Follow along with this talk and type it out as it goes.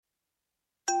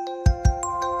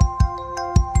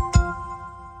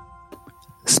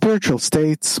Spiritual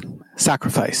states,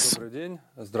 sacrifice.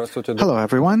 Hello,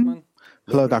 everyone.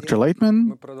 Hello, Dr.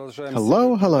 Laitman.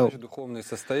 Hello.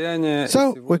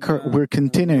 So, we're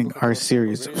continuing our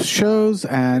series of shows,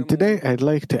 and today I'd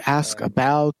like to ask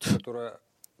about a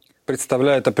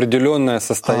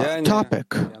topic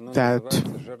that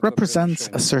represents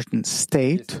a certain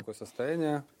state.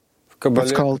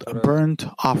 It's called a burnt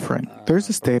offering. There's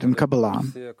a state in Kabbalah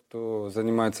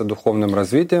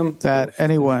that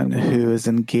anyone who is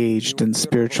engaged in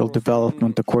spiritual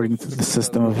development according to the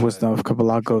system of wisdom of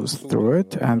Kabbalah goes through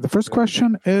it. And the first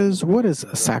question is, what is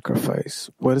a sacrifice?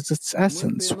 What is its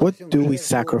essence? What do we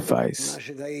sacrifice?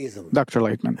 Dr.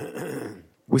 Laitman,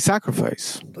 we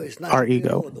sacrifice our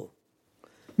ego,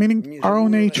 meaning our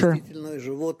own nature.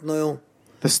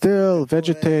 The still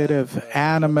vegetative,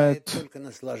 animate,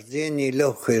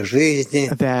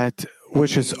 that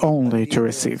wishes only to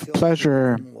receive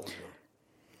pleasure,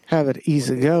 have it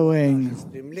easygoing,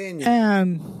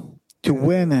 and to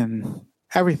win in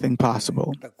everything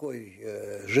possible.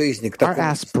 Our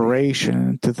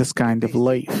aspiration to this kind of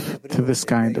life, to this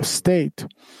kind of state,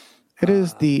 it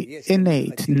is the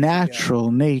innate,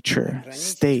 natural nature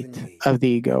state of the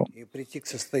ego.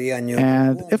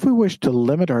 And if we wish to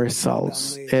limit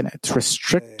ourselves in it,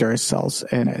 restrict ourselves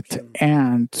in it,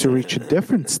 and to reach a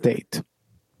different state,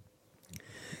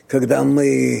 where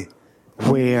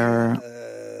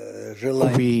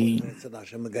we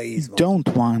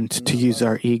don't want to use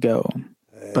our ego,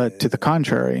 but to the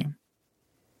contrary,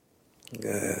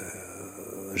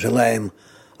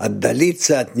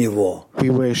 we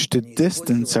wish to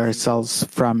distance ourselves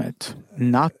from it,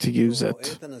 not to use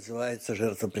it,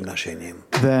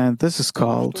 then this is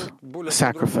called a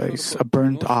sacrifice, a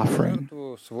burnt offering.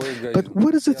 But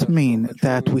what does it mean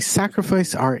that we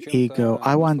sacrifice our ego?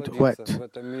 I want what?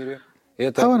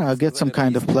 I want to get some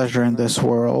kind of pleasure in this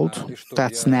world.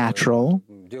 That's natural.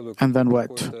 And then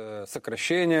what?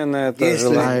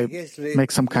 I make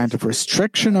some kind of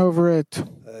restriction over it.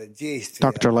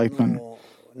 Dr. Laitman,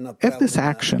 if this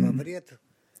action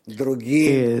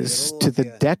is to the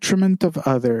detriment of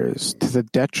others, to the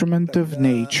detriment of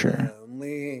nature,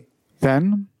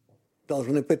 then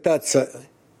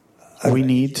we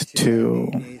need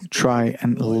to try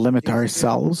and limit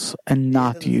ourselves and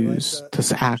not use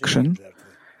this action.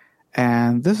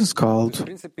 And this is called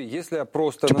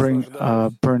to bring a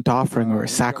burnt offering or a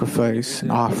sacrifice,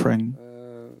 an offering.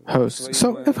 Host.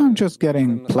 So if I'm just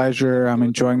getting pleasure, I'm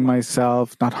enjoying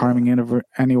myself, not harming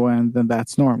anyone, then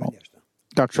that's normal.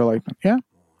 Dr. Laitman, yeah,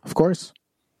 of course.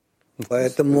 Therefore,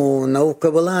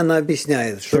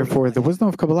 the wisdom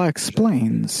of Kabbalah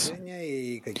explains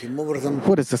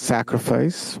what is a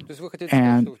sacrifice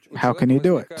and how can you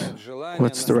do it?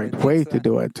 What's the right way to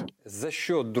do it?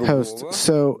 Host.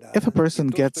 So, if a person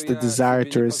gets the desire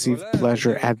to receive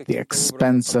pleasure at the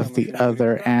expense of the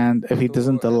other, and if he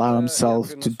doesn't allow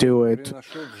himself to do it,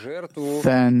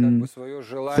 then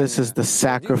this is the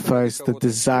sacrifice, the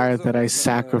desire that I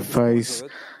sacrifice,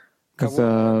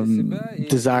 the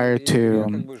desire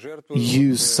to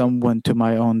use someone to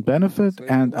my own benefit,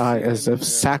 and I as if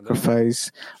sacrifice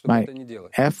my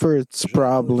efforts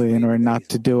probably in order not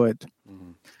to do it.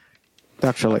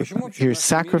 Dr. Laitman, you're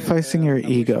sacrificing your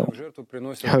ego.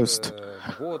 Host,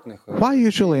 why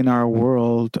usually in our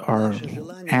world are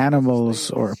animals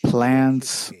or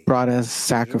plants brought as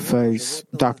sacrifice?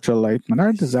 Dr. Laitman,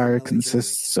 our desire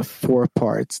consists of 4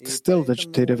 parts, the still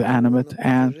vegetative, animate,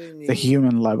 and the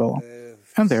human level.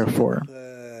 And therefore,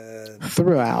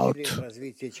 throughout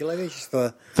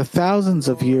the thousands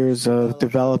of years of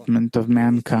development of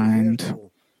mankind,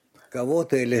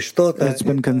 it's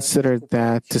been considered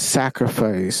that to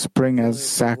sacrifice, bring as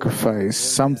sacrifice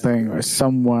something or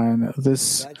someone,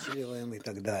 this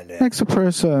makes a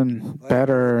person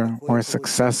better, more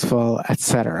successful,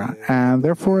 etc. And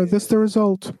therefore, this is the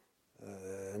result.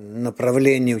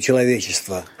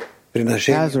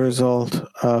 As a result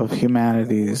of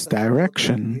humanity's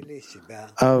direction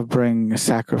of bringing a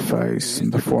sacrifice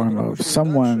in the form of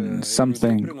someone,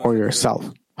 something, or yourself.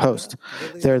 Host,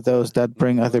 there are those that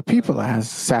bring other people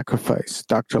as sacrifice.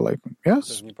 Dr. Laitman,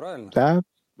 yes, that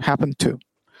happened too.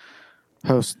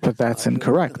 Host, but that's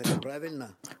incorrect.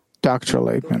 Dr.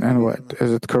 Laitman, and what?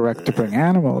 Is it correct to bring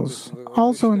animals?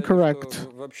 Also incorrect.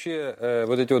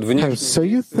 Host, so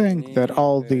you think that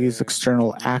all these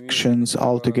external actions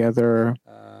altogether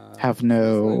have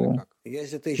no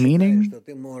meaning?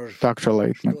 Dr.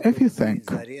 Laitman, if you think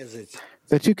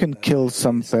that you can kill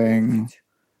something,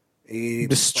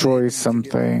 destroy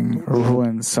something,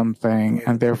 ruin something,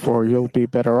 and therefore you'll be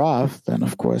better off, then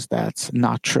of course that's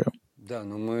not true.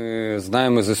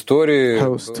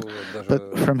 Host.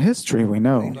 But from history we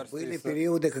know, Dr.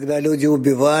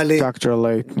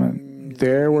 Laitman,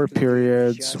 there were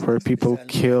periods where people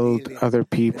killed other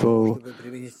people,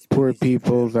 poor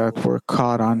people that were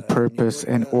caught on purpose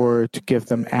in order to give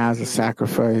them as a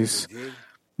sacrifice.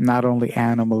 Not only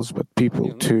animals, but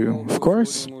people too, of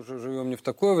course.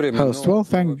 Host, well,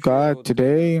 thank God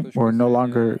today we're no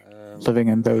longer living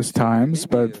in those times,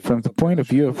 but from the point of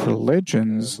view of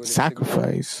religions,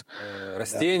 sacrifice,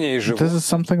 this is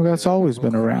something that's always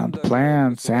been around.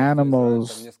 Plants,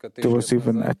 animals. There was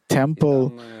even a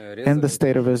temple in the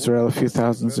state of Israel a few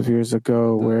thousands of years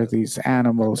ago where these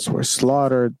animals were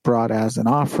slaughtered, brought as an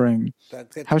offering.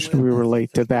 How should we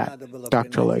relate to that,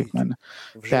 Dr. Laitman?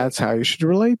 That's how you should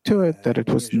relate to it, that it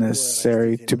was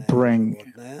necessary to bring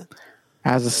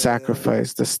as a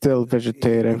sacrifice the still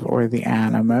vegetative or the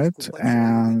animate,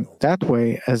 and that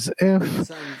way as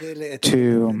if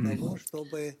to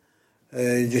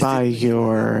buy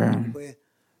your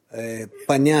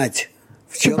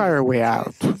way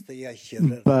out.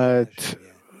 But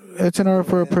it's in order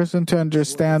for a person to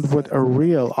understand what a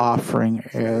real offering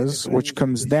is, which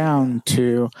comes down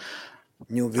to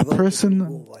a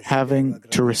person having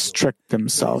to restrict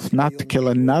himself, not to kill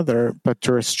another, but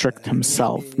to restrict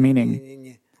himself,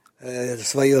 meaning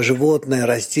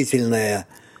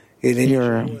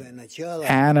your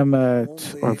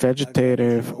animate or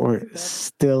vegetative or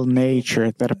still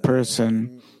nature, that a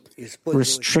person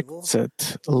restricts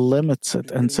it, limits it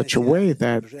in such a way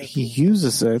that he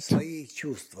uses it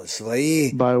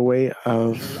by way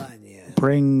of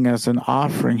bringing as an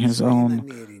offering his own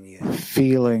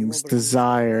feelings,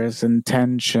 desires,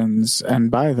 intentions,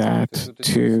 and by that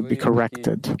to be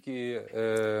corrected.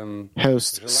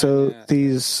 Host, so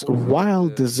these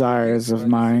wild desires of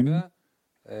mine,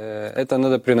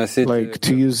 like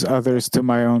to use others to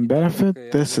my own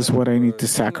benefit, this is what I need to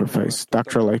sacrifice.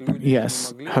 Dr. Laitman,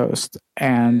 yes, host.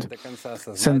 And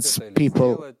since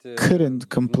people couldn't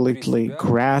completely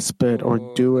grasp it or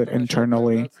do it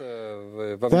internally,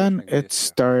 then it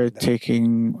started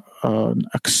taking an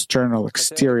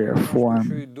exterior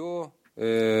form.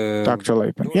 Dr.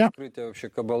 Laitman, yeah.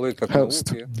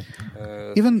 Host.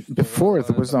 Even before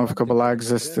the wisdom of Kabbalah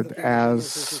existed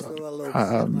as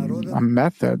a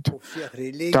method,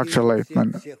 Dr.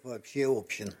 Laitman,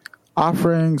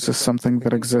 offerings is something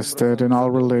that existed in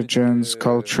all religions,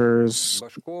 cultures,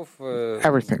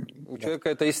 everything.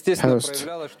 Host.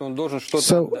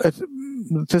 So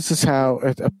this is how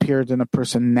it appeared in a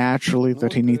person naturally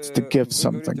that he needs to give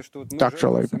something. Dr.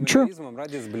 Laitman, true.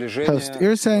 Host,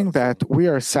 you're saying that we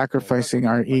are sacrificing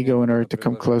our ego in order to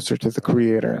come closer to the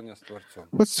Creator.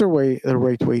 What's the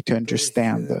right way to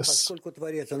understand this?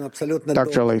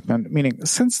 Dr. Laitman, meaning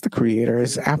since the Creator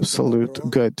is absolute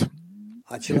good,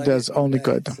 who does only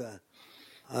good,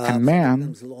 and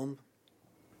man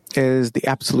is the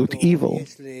absolute evil,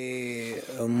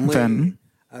 then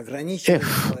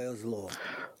if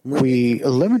we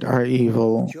limit our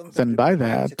evil, then by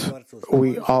that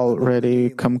we already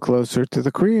come closer to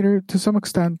the Creator to some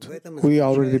extent. We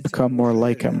already become more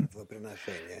like Him.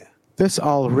 This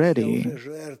already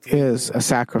is a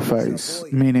sacrifice,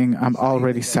 meaning I'm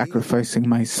already sacrificing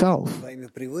myself,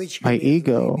 my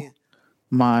ego,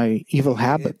 my evil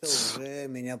habits,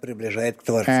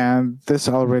 and this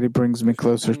already brings me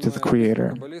closer to the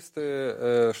Creator.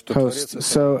 Host,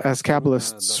 so as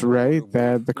Kabbalists write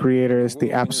that the Creator is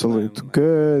the absolute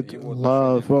good,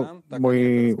 love, well,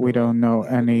 we don't know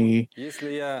any,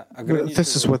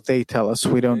 this is what they tell us,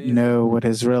 we don't know what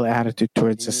His real attitude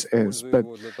towards us is, but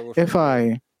if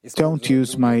I don't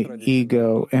use my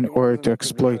ego in order to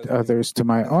exploit others to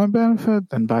my own benefit,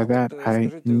 then by that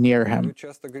I near Him.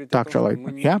 Dr.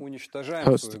 Laitman, yeah?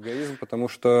 Host,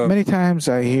 many times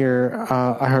I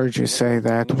heard you say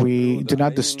that we do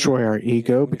not destroy our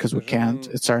ego because we can't.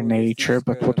 It's our nature,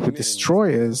 but what we destroy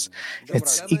is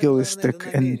its egoistic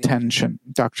intention.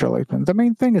 Dr. Laitman, the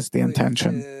main thing is the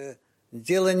intention.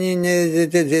 Meaning,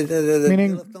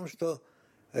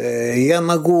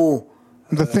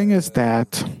 the thing is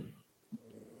that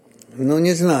I don't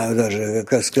even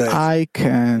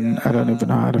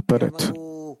know how to put it.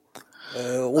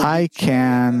 I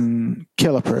can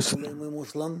kill a person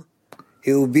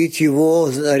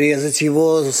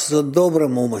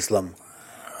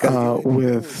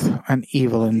with an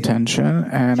evil intention,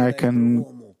 and I can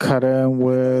cut him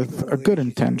with a good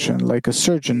intention, like a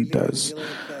surgeon does.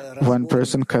 One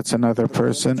person cuts another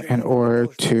person in order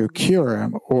to cure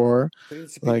him, or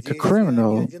like a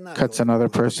criminal cuts another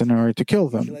person in order to kill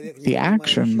them. The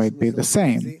action might be the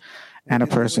same. And a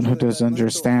person who doesn't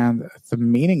understand the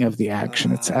meaning of the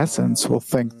action, its essence, will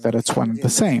think that it's one and the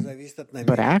same.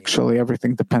 But actually,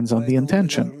 everything depends on the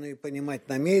intention.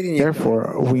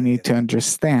 Therefore, we need to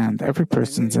understand every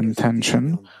person's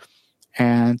intention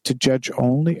and to judge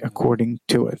only according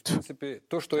to it.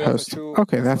 Host: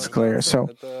 okay, that's clear. So,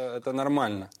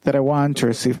 that I want to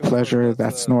receive pleasure,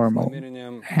 that's normal.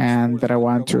 And that I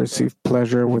want to receive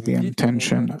pleasure with the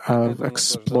intention of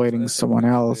exploiting someone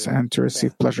else and to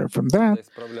receive pleasure from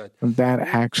that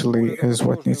actually is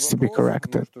what needs to be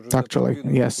corrected. Dr.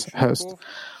 Laitman: yes, host.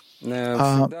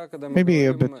 Maybe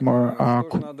a bit more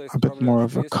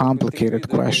of a complicated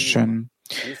question.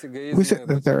 We said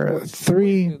that there are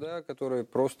three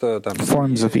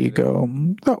forms of ego.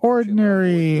 The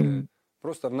ordinary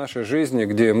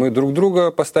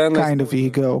kind of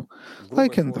ego,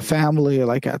 like in the family,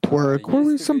 like at work, where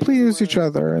we simply use each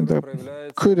other in the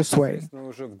crudest way.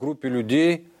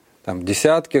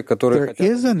 There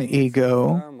is an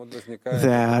ego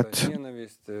that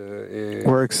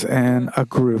works in a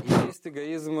group where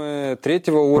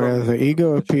the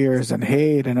ego appears and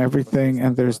hate and everything,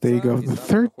 and there's the ego of the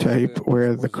third type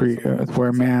where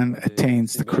where man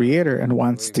attains the creator and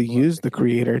wants to use the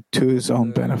creator to his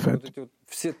own benefit.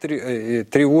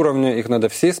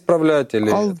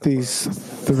 All of these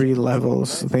three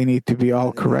levels, they need to be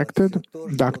all corrected.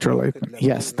 Dr. Laitman: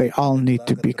 yes, they all need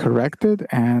to be corrected,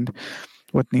 and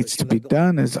what needs to be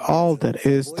done is all that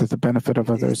is to the benefit of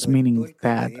others, meaning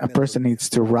that a person needs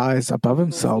to rise above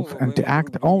himself and to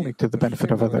act only to the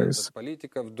benefit of others.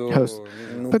 Host: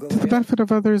 but to the benefit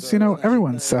of others,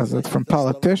 everyone says it, from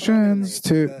politicians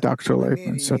to Dr.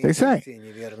 Laitman. So they say.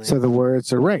 So the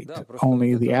words are right,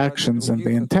 only the actions and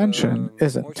the intention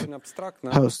isn't.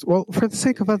 Host: well, for the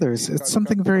sake of others, it's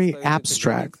something very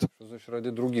abstract.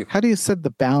 How do you set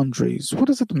the boundaries? What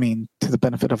does it mean to the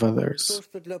benefit of others?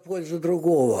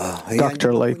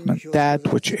 Dr. Laitman: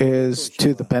 that which is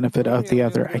to the benefit of the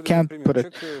other. I can't put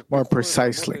it more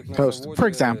precisely. Host: for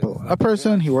example, a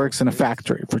person, he works in a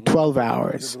factory for 12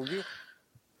 hours.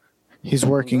 He's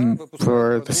working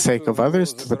for the sake of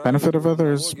others, to the benefit of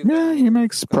others. Yeah, he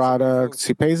makes products,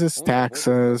 he pays his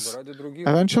taxes.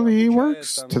 Eventually, he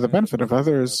works to the benefit of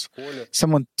others.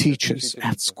 Someone teaches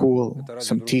at school,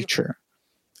 some teacher.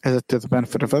 Is it to the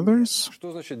benefit of others?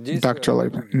 Dr.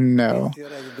 Laitman: no.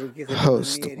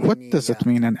 Host: what does it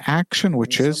mean, an action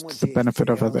which is to the benefit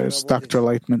of others? Dr.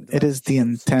 Laitman: it is the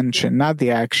intention, not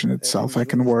the action itself. I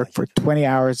can work for 20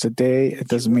 hours a day. It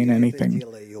doesn't mean anything.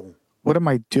 What am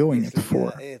I doing it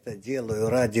for? If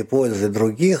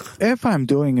I'm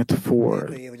doing it for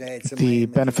the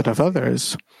benefit of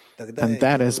others, then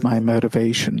that is my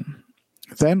motivation.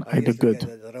 Then I do good.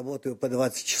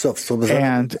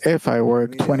 And if I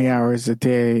work 20 hours a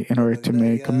day in order to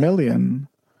make $1 million,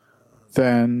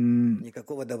 then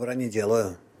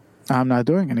I'm not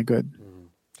doing any good.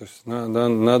 So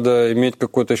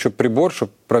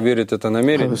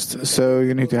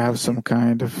you need to have some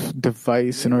kind of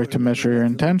device in order to measure your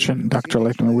intention. Dr.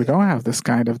 Laitman: we don't have this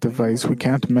kind of device. We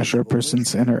can't measure a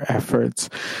person's inner efforts.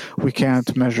 We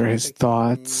can't measure his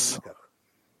thoughts.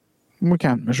 We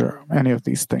can't measure any of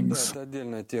these things.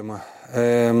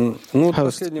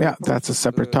 Host: yeah, that's a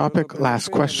separate topic.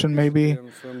 Last question, maybe.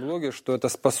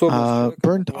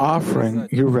 Burnt offering,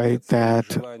 you write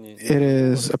that it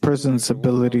is a person's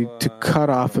ability to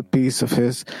cut off a piece of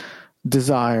his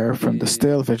desire from the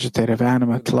still vegetative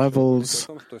animate levels.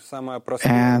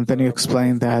 And then you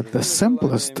explain that the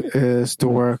simplest is to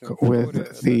work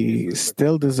with the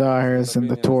still desires in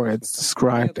the Torah. It's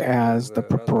described as the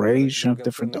preparation of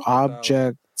different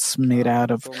objects made out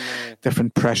of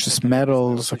different precious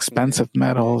metals, expensive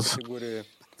metals.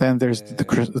 Then there's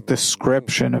the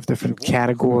description of different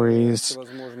categories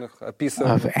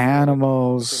of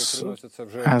animals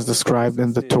as described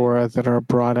in the Torah that are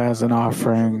brought as an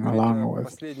offering along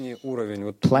with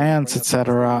plants,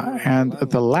 etc. And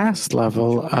the last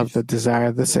level of the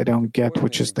desire, this I don't get,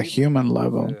 which is the human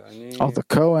level. All the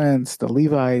Kohens, the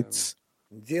Levites.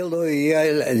 Dr.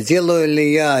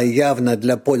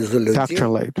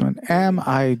 Laitman: am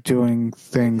I doing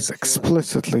things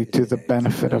explicitly to the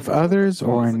benefit of others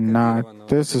or not?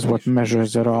 This is what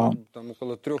measures it all.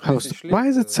 Host: why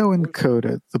is it so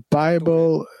encoded? The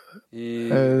Bible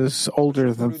is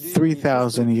older than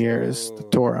 3,000 yees, the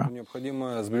Torah.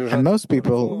 And most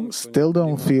people still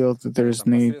don't feel that there's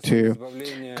need to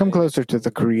come closer to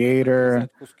the Creator,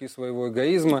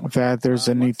 that there's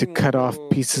a need to cut off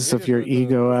pieces of your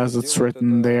ego as it's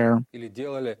written there.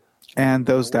 And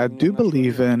those that do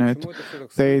believe in it,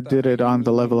 they did it on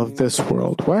the level of this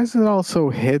world. Why is it all so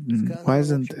hidden? Why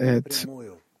isn't it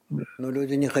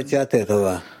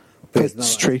put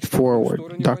straightforward,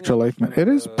 Dr. Laitman. It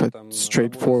is put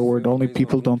straightforward, only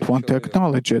people don't want to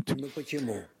acknowledge it.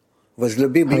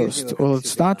 Host, well,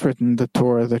 it's not written in the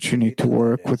Torah that you need to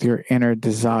work with your inner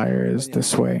desires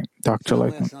this way, Dr.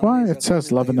 Laitman. Why? It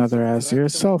says, love another as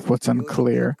yourself. What's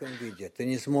unclear?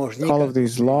 All of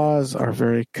these laws are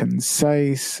very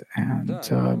concise, and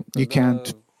you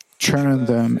can't turn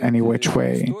them any which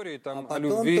way. But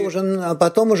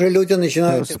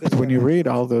when you read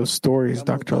all those stories,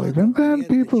 Dr. Laitman, then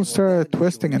people start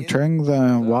twisting and turning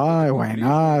them. Why? Why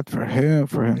not? For whom?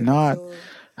 For whom not?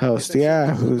 Host,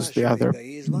 yeah, who's the other?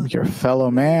 Your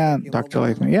fellow man, Dr.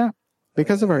 Laitman. Yeah,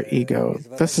 because of our ego.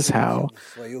 This is how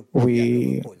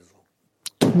we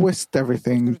twist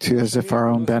everything to as if our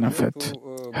own benefit.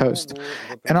 Host,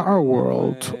 in our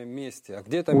world,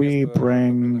 we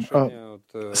bring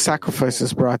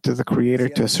sacrifices brought to the Creator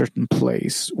to a certain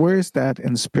place. Where is that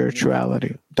in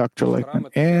spirituality, Dr.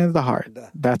 Laitman? In the heart.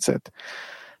 That's it.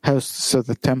 Host, so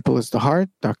the temple is the heart,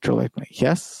 Dr. Laitman?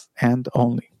 Yes, and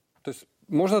only.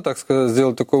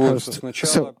 Host,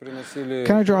 so,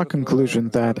 can I draw a conclusion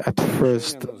that at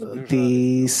first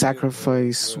the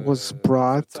sacrifice was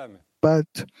brought, but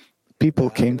people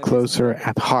came closer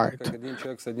at heart?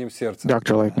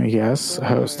 Dr. Laitman, yes.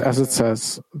 Host, as it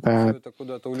says, that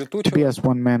to be as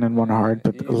one man and one heart,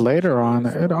 but later on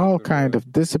it all kind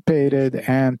of dissipated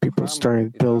and people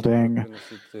started building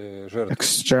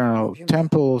external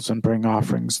temples and bring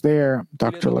offerings there.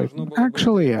 Dr. Laitman,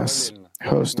 actually, yes.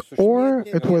 Host, or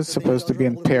it was supposed to be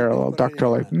in parallel. Dr.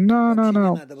 Laitman,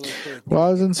 no.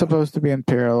 Wasn't supposed to be in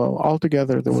parallel.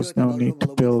 Altogether, there was no need to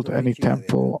build any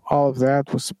temple. All of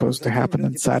that was supposed to happen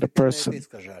inside a person.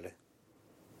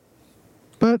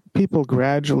 But people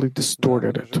gradually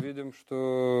distorted it.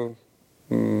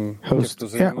 Host,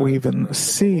 yeah, we even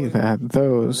see that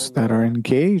those that are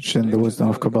engaged in the wisdom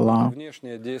of Kabbalah,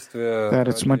 that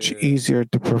it's much easier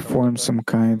to perform some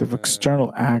kind of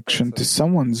external action to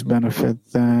someone's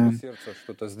benefit than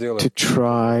to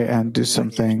try and do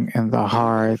something in the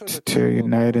heart to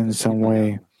unite in some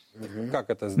way.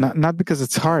 Not because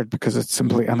it's hard, because it's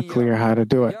simply unclear how to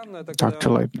do it. Dr.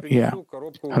 Laitman, yeah.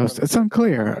 Host, it's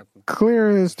unclear. Clear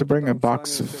is to bring a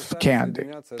box of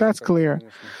candy. That's clear.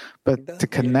 But to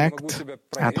connect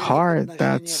at heart,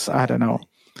 that's, I don't know.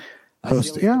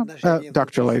 Host, yeah.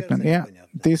 Dr. Laitman, yeah.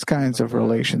 These kinds of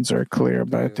relations are clear,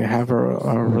 but to have a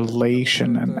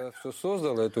relation and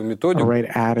a right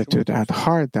attitude at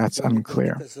heart, that's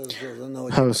unclear.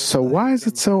 Host, so why is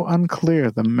it so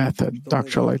unclear, the method,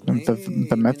 Dr. Laitman?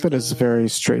 The method is very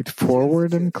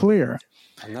straightforward and clear,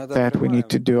 that we need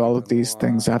to do all of these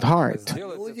things at heart.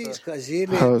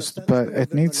 Host, but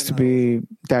it needs to be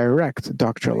direct,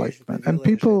 Dr. Laitman. And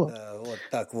people,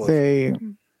 they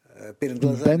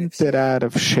bent it out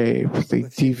of shape. They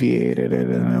deviated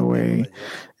it in a way.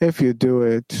 If you do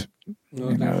it,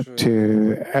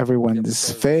 to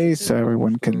everyone's face, so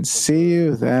everyone can see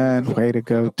you, then way to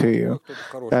go to you.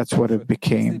 That's what it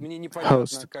became.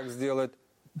 Host.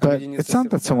 But it's not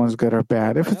that someone's good or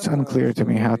bad. If it's unclear to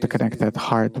me how to connect that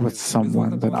heart with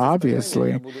someone, then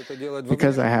obviously,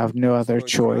 because I have no other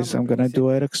choice, I'm going to do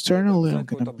it externally. I'm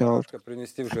going to build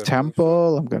a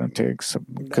temple. I'm going to take some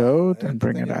goat and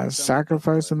bring it as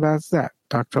sacrifice, and that's that.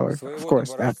 Dr. Of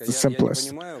course, that's the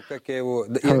simplest.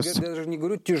 Host,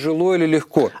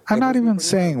 I'm not even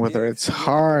saying whether it's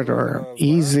hard or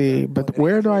easy, but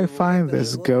where do I find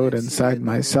this goat inside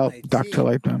myself, Dr.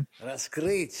 Laitman?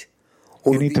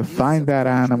 You need to find that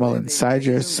animal inside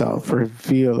yourself,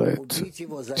 reveal it,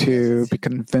 to be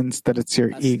convinced that it's your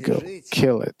ego.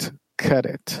 Kill it, cut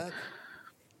it,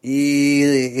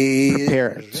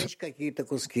 prepare it,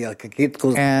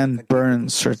 and burn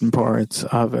certain parts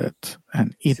of it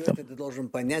and eat them.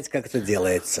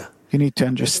 You need to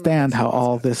understand how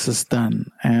all this is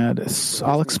done, and it's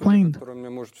all explained.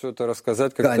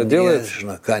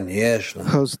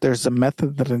 Host, there's a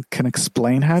method that can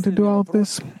explain how to do all of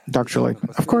this? Dr.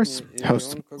 Laitman, of course.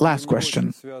 Host, last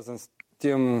question,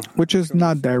 which is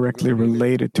not directly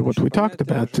related to what we talked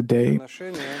about today,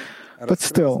 but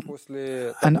still,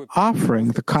 an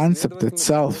offering, the concept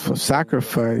itself of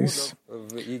sacrifice,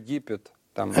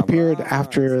 appeared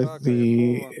after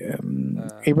the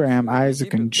Abraham,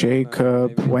 Isaac, and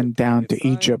Jacob went down to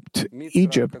Egypt.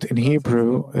 Egypt in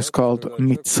Hebrew is called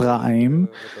Mitzrayim,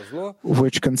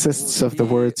 which consists of the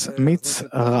words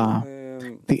Mitzra,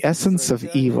 the essence of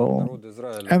evil.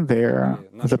 And there,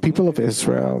 the people of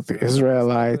Israel, the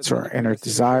Israelites, or inner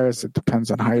desires, it depends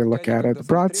on how you look at it,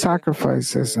 brought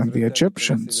sacrifices, and the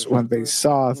Egyptians, when they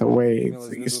saw the way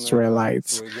the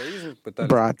Israelites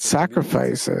brought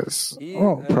sacrifices,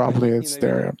 well, probably it's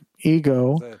their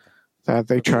ego that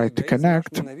they tried to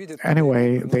connect.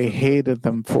 Anyway, they hated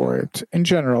them for it. In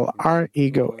general, our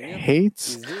ego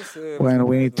hates when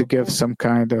we need to give some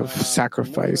kind of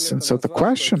sacrifice. And so the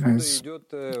question is,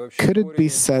 could it be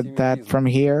said that from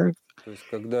here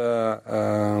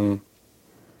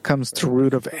comes the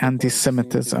root of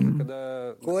anti-Semitism?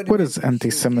 What is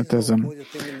anti-Semitism?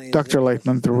 Dr.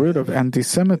 Laitman, the root of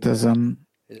anti-Semitism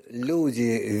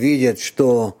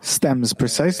stems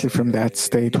precisely from that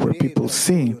state where people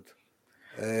see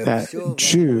that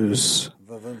Jews,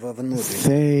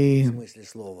 they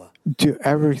do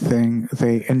everything,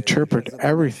 they interpret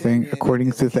everything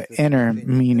according to the inner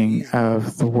meaning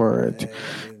of the word.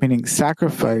 Meaning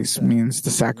sacrifice means the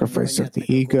sacrifice of the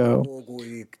ego.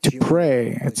 To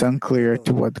pray, it's unclear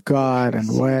to what God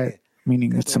and what,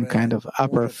 meaning it's some kind of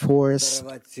upper force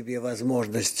that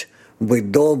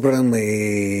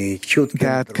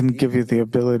can give you the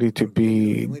ability to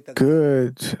be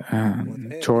good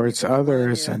towards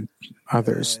others and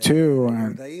others too.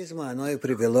 And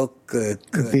the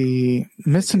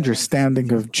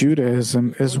misunderstanding of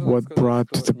Judaism is what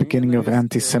brought to the beginning of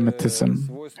anti-Semitism.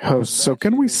 Host, so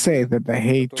can we say that the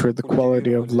hatred, the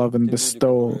quality of love and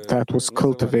bestowal that was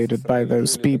cultivated by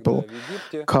those people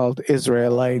called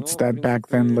Israelites that back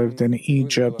then lived in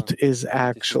Egypt is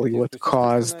actually what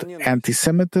caused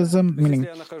anti-Semitism, meaning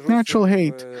natural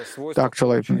hate? Dr.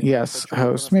 Laitman, yes,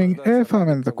 host, meaning if I'm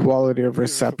in the quality of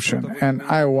reception and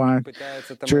I want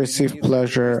to receive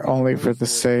pleasure only for the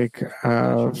sake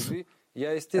of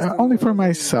only for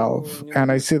myself,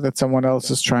 and I see that someone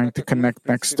else is trying to connect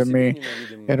next to me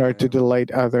in order to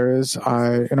delight others,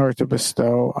 in order to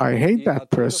bestow, I hate that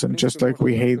person, just like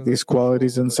we hate these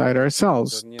qualities inside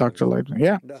ourselves. Dr. Laitman,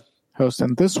 yeah. Host,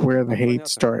 and this is where the hate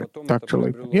started. Dr.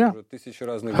 Laitman, yeah.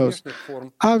 Host,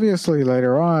 obviously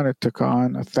later on it took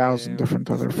on 1,000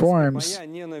 different other forms. So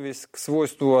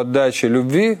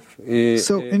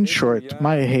in short,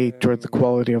 my hate toward the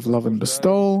quality of love and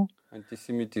bestowal,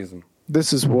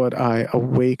 this is what I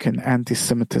awaken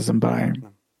anti-Semitism by.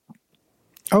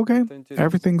 Okay,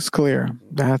 everything's clear.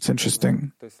 That's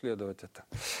interesting.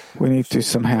 We need to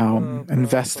somehow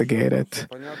investigate it.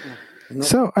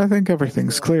 So I think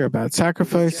everything's clear about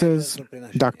sacrifices.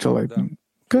 Dr. Laitman,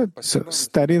 good. So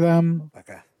study them,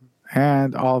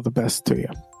 and all the best to you.